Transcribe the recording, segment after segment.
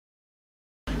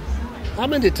How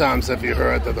many times have you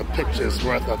heard that a picture is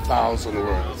worth 1,000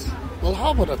 words? Well,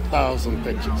 how about 1,000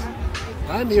 pictures?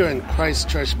 I'm here in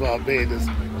Christchurch, Barbados,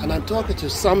 and I'm talking to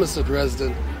Somerset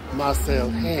resident Marcille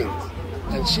Haynes,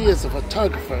 and she is a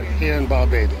photographer here in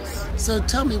Barbados. So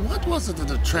tell me, what was it that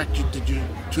attracted you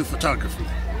to photography?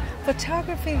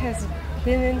 Photography has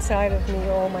been inside of me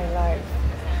all my life,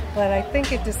 but I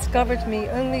think it discovered me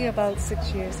only about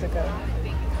 6 years ago.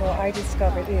 Well, I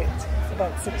discovered it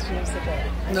about 6 years ago.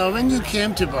 Now, when you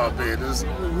came to Barbados,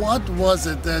 what was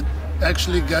it that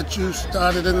actually got you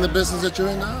started in the business that you're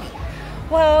in now?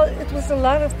 Well, it was a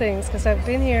lot of things, because I've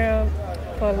been here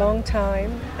for a long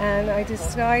time, and I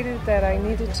decided that I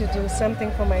needed to do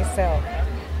something for myself.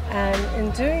 And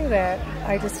in doing that,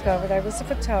 I discovered I was a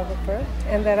photographer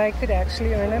and that I could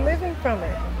actually earn a living from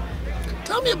it.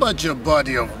 Tell me about your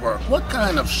body of work. What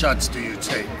kind of shots do you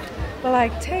take? Well, I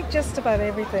take just about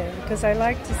everything because I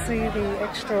like to see the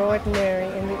extraordinary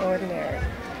in the ordinary.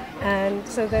 And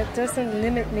so that doesn't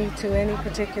limit me to any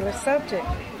particular subject.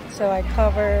 So I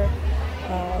cover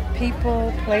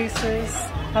people, places,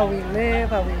 how we live,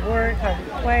 how we work, how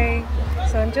we play.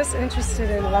 So I'm just interested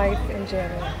in life in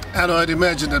general. And I'd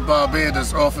imagine that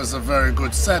Barbados offers a very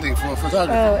good setting for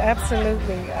photography. Oh,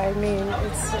 absolutely. I mean,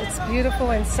 it's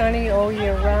beautiful and sunny all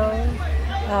year round.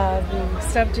 The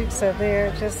subjects are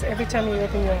there just every time you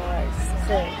open your eyes.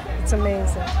 So it's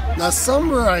amazing. Now,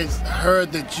 somewhere I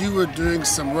heard that you were doing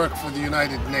some work for the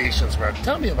United Nations.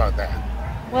 Tell me about that.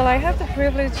 Well, I had the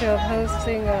privilege of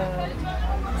hosting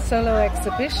a solo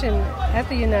exhibition at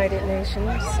the United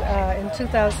Nations in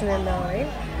 2009.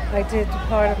 I did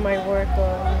part of my work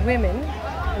on women.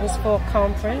 It was for a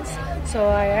conference. So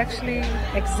I actually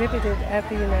exhibited at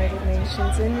the United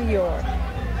Nations in New York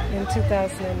in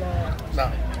 2009.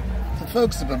 Now, the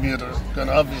folks in Bermuda are going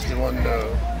to obviously want to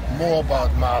know more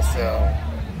about Marcille.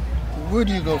 Where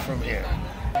do you go from here?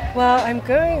 Well, I'm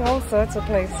going all sorts of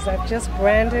places. I've just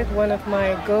branded one of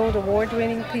my gold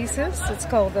award-winning pieces. It's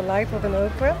called The Life of an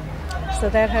Oprah. So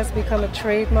that has become a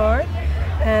trademark.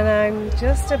 And I'm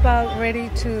just about ready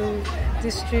to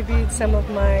distribute some of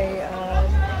my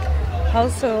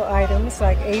household items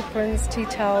like aprons, tea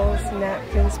towels,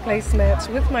 napkins, placemats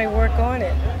with my work on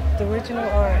it, the original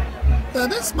art. Now,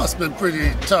 this must have been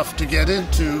pretty tough to get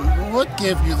into. What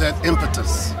gave you that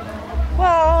impetus?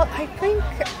 Well, I think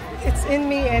it's in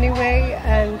me anyway,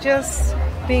 and just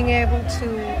being able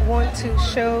to want to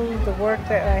show the work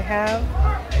that I have,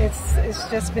 it's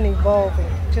just been evolving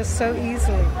just so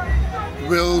easily.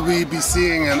 Will we be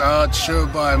seeing an art show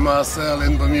by Marcille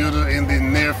in Bermuda in the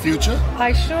near future?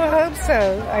 I sure hope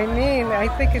so. I mean, I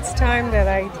think it's time that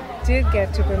I did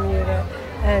get to Bermuda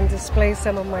and display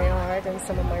some of my art and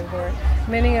some of my work.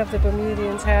 Many of the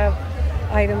Bermudians have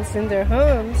items in their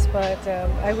homes, but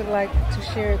I would like to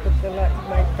share it with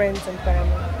my friends and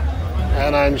family.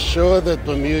 And I'm sure that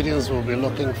Bermudians will be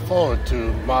looking forward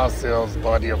to Marcille's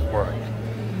body of work.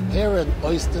 Here in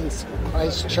Oyston's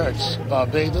Christchurch,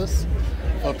 Barbados,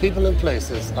 for People and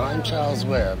Places, I'm Charles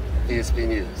Webb, ESP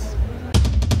News.